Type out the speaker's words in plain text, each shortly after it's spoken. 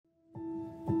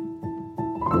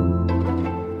In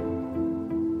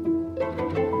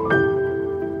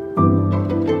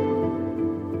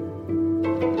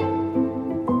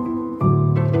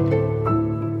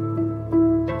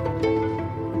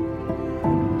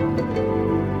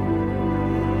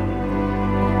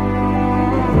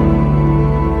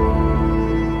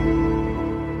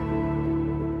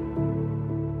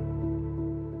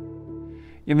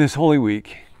this Holy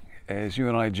Week, as you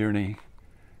and I journey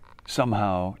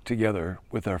somehow together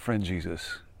with our friend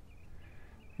Jesus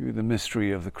through the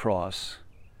mystery of the cross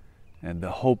and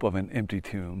the hope of an empty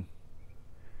tomb,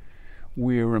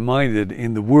 we are reminded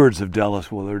in the words of Dallas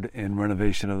Willard in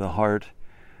Renovation of the Heart,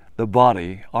 the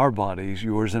body, our bodies,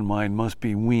 yours and mine, must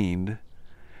be weaned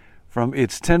from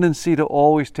its tendency to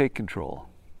always take control,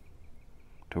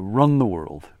 to run the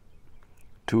world,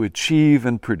 to achieve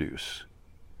and produce,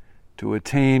 to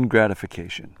attain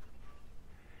gratification.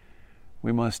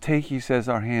 We must take, he says,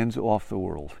 our hands off the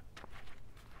world,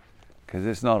 because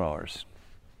it's not ours.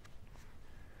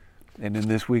 And in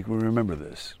this week we remember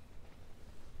this.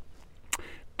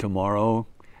 Tomorrow,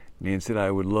 Nancy and I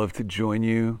would love to join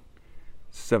you,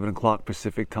 7 o'clock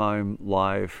Pacific time,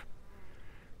 live,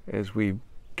 as we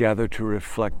gather to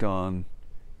reflect on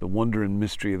the wonder and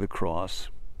mystery of the cross.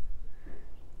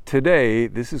 Today,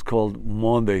 this is called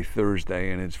Maundy Thursday,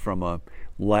 and it's from a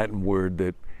Latin word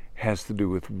that has to do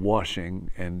with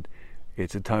washing, and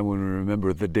it's a time when we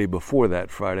remember the day before that,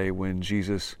 Friday, when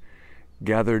Jesus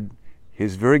gathered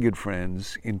his very good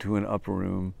friends into an upper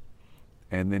room,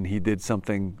 and then he did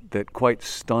something that quite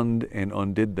stunned and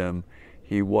undid them.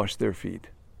 He washed their feet.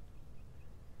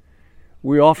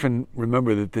 We often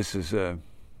remember that this is an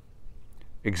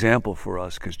example for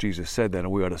us because Jesus said that,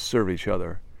 and we ought to serve each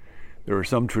other. There are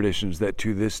some traditions that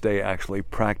to this day actually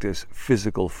practice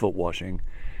physical foot washing,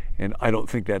 and I don't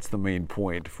think that's the main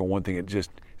point. For one thing, it just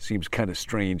seems kind of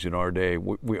strange in our day.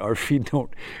 Our feet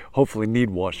don't hopefully need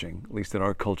washing. At least in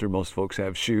our culture, most folks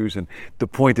have shoes, and the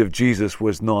point of Jesus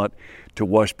was not to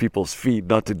wash people's feet,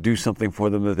 not to do something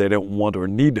for them that they don't want or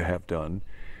need to have done,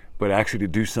 but actually to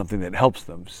do something that helps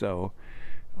them. So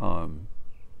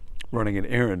running an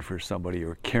errand for somebody,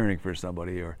 or caring for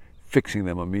somebody, or fixing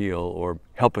them a meal, or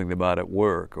helping them out at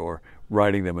work, or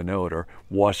writing them a note, or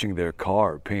washing their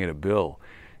car, paying a bill,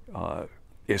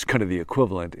 is kind of the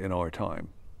equivalent in our time.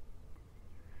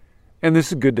 And this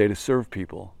is a good day to serve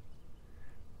people.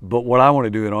 But what I want to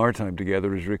do in our time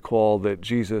together is recall that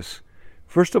Jesus,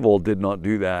 first of all, did not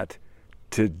do that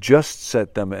to just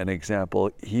set them an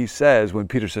example. He says, when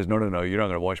Peter says, no, you're not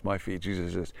going to wash my feet,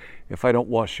 Jesus says, if I don't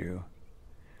wash you,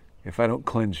 if I don't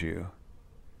cleanse you,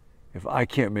 if I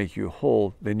can't make you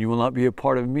whole, then you will not be a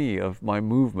part of me, of my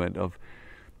movement, of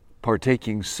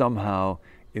partaking somehow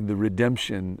in the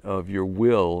redemption of your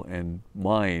will and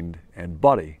mind and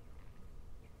body.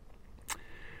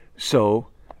 So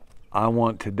I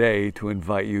want today to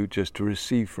invite you just to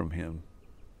receive from him.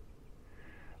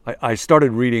 I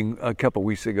started reading a couple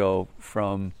weeks ago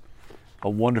from a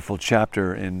wonderful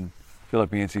chapter in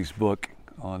Philip Yancey's book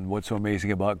on What's So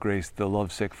Amazing About Grace, The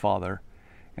Lovesick Father.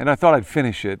 And I thought I'd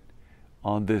finish it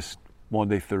on this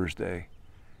Maundy Thursday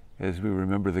as we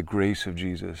remember the grace of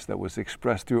Jesus that was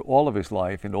expressed through all of his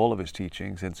life and all of his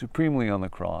teachings and supremely on the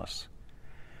cross.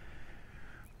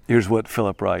 Here's what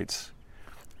Philip writes.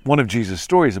 One of Jesus'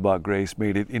 stories about grace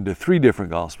made it into 3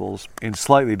 different Gospels in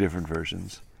slightly different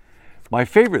versions. My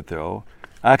favorite, though,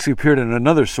 actually appeared in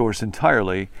another source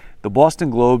entirely, the Boston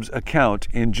Globe's account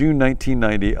in June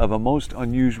 1990 of a most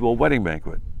unusual wedding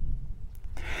banquet.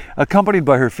 Accompanied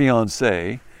by her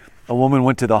fiancé, a woman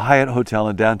went to the Hyatt Hotel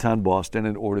in downtown Boston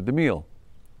and ordered the meal.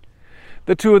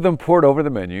 The two of them pored over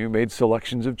the menu, made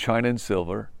selections of china and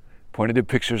silver, pointed to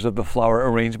pictures of the flower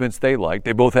arrangements they liked.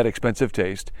 They both had expensive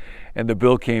taste, and the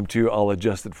bill came to, I'll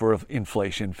adjust it for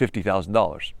inflation,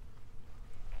 $50,000.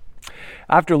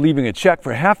 After leaving a check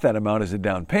for half that amount as a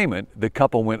down payment, the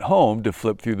couple went home to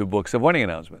flip through the books of wedding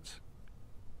announcements.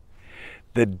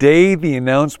 The day the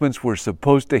announcements were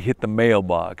supposed to hit the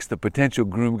mailbox, the potential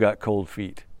groom got cold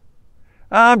feet.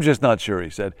 I'm just not sure, he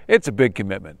said. It's a big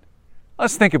commitment.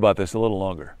 Let's think about this a little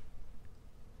longer.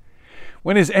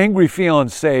 When his angry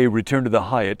fiancée returned to the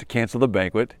Hyatt to cancel the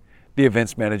banquet, the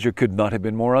events manager could not have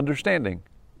been more understanding.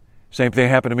 Same thing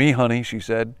happened to me, honey, she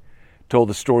said, told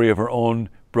the story of her own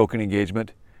broken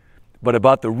engagement. But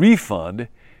about the refund,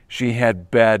 she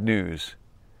had bad news.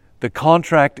 The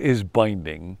contract is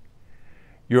binding.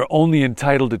 You're only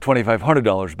entitled to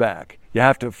 $2,500 back. You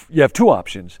have 2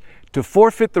 options: to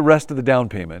forfeit the rest of the down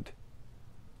payment,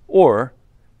 or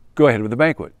go ahead with the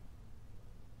banquet.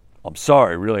 I'm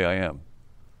sorry, really I am.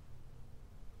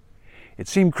 It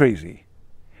seemed crazy,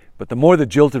 but the more the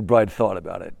jilted bride thought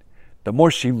about it, the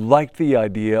more she liked the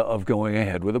idea of going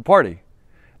ahead with a party.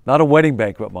 Not a wedding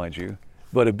banquet, mind you,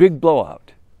 but a big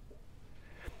blowout.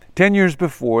 10 years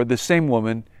before, the same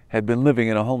woman had been living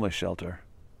in a homeless shelter.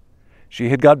 She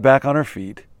had got back on her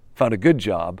feet, found a good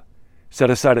job, set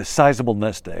aside a sizable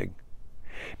nest egg.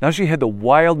 Now she had the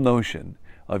wild notion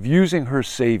of using her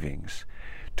savings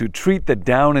to treat the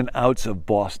down and outs of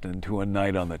Boston to a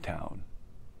night on the town.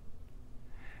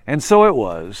 And so it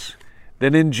was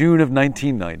that in June of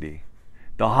 1990,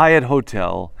 the Hyatt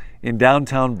Hotel in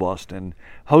downtown Boston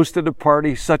hosted a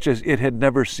party such as it had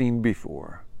never seen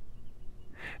before.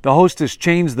 The hostess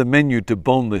changed the menu to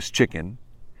boneless chicken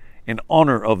in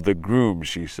honor of the groom,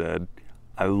 she said.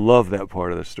 I love that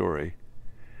part of the story.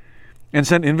 And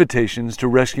sent invitations to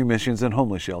rescue missions and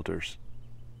homeless shelters.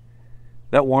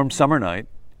 That warm summer night,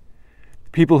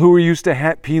 people who were used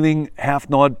to peeling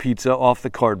half-gnawed pizza off the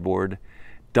cardboard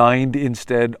dined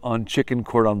instead on chicken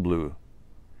cordon bleu.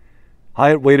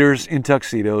 Hyatt waiters in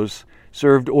tuxedos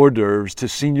served hors d'oeuvres to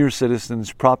senior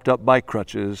citizens propped up by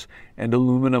crutches and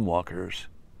aluminum walkers.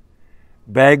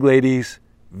 Bag ladies,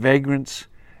 vagrants,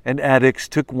 and addicts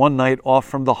took one night off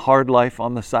from the hard life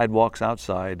on the sidewalks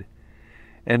outside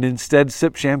and instead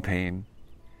sipped champagne,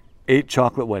 ate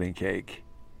chocolate wedding cake,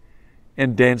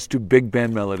 and danced to big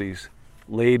band melodies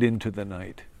laid into the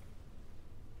night.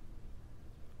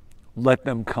 Let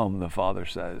them come, the Father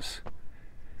says.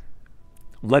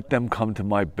 Let them come to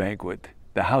my banquet.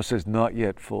 The house is not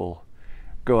yet full.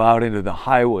 Go out into the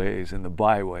highways and the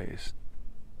byways.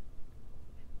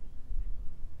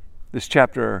 This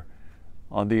chapter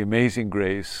on the amazing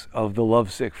grace of the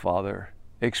lovesick Father,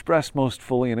 expressed most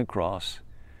fully in a cross,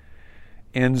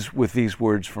 ends with these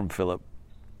words from Philip.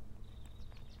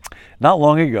 Not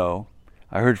long ago,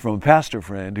 I heard from a pastor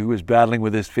friend who was battling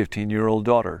with his 15-year-old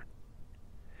daughter.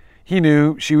 He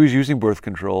knew she was using birth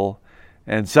control,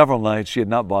 and several nights she had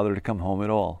not bothered to come home at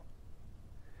all.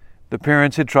 The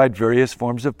parents had tried various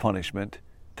forms of punishment,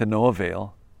 to no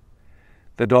avail.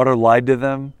 The daughter lied to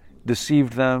them,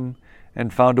 deceived them,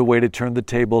 and found a way to turn the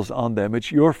tables on them.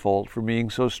 It's your fault for being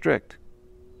so strict.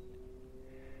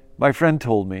 My friend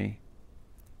told me,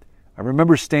 I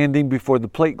remember standing before the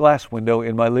plate glass window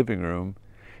in my living room,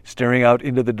 staring out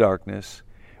into the darkness,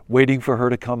 waiting for her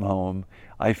to come home.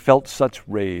 I felt such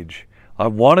rage. I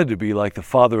wanted to be like the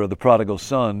father of the prodigal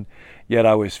son, yet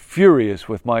I was furious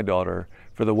with my daughter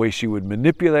for the way she would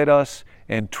manipulate us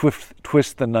and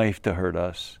twist the knife to hurt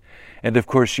us. And of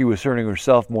course she was hurting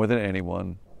herself more than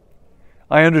anyone.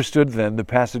 I understood then the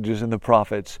passages in the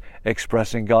prophets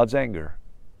expressing God's anger.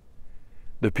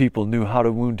 The people knew how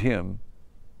to wound him,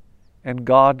 and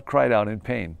God cried out in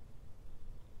pain.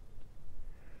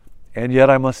 And yet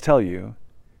I must tell you,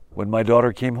 when my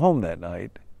daughter came home that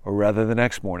night, or rather the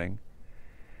next morning,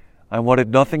 I wanted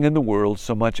nothing in the world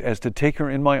so much as to take her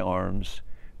in my arms,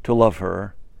 to love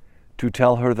her, to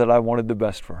tell her that I wanted the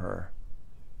best for her.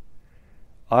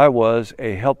 I was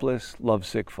a helpless,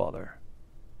 lovesick father.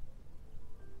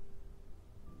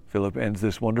 Philip ends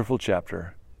this wonderful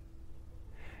chapter.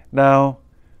 Now,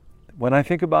 when I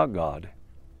think about God,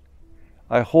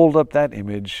 I hold up that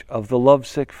image of the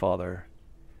lovesick father,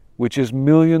 which is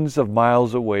millions of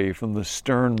miles away from the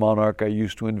stern monarch I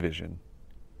used to envision.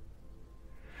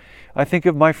 I think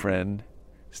of my friend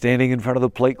standing in front of the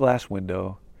plate glass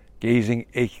window, gazing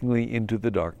achingly into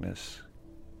the darkness.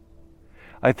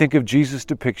 I think of Jesus'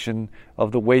 depiction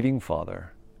of the waiting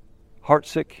father,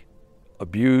 heartsick,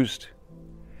 abused,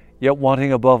 yet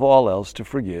wanting above all else to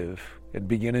forgive and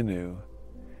begin anew,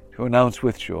 to announce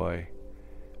with joy,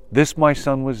 this my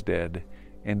son was dead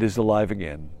and is alive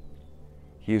again.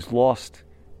 He is lost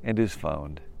and is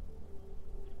found.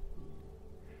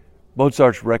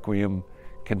 Mozart's Requiem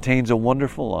contains a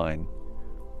wonderful line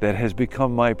that has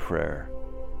become my prayer,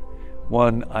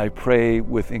 one I pray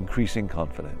with increasing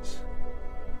confidence.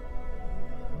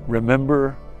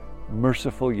 Remember,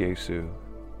 merciful Jesu,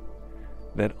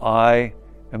 that I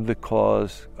am the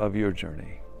cause of your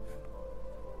journey.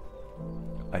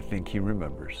 I think he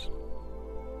remembers.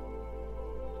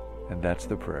 And that's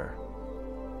the prayer.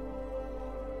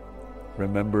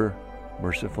 Remember,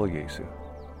 merciful Jesu.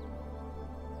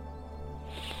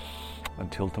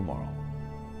 Until tomorrow.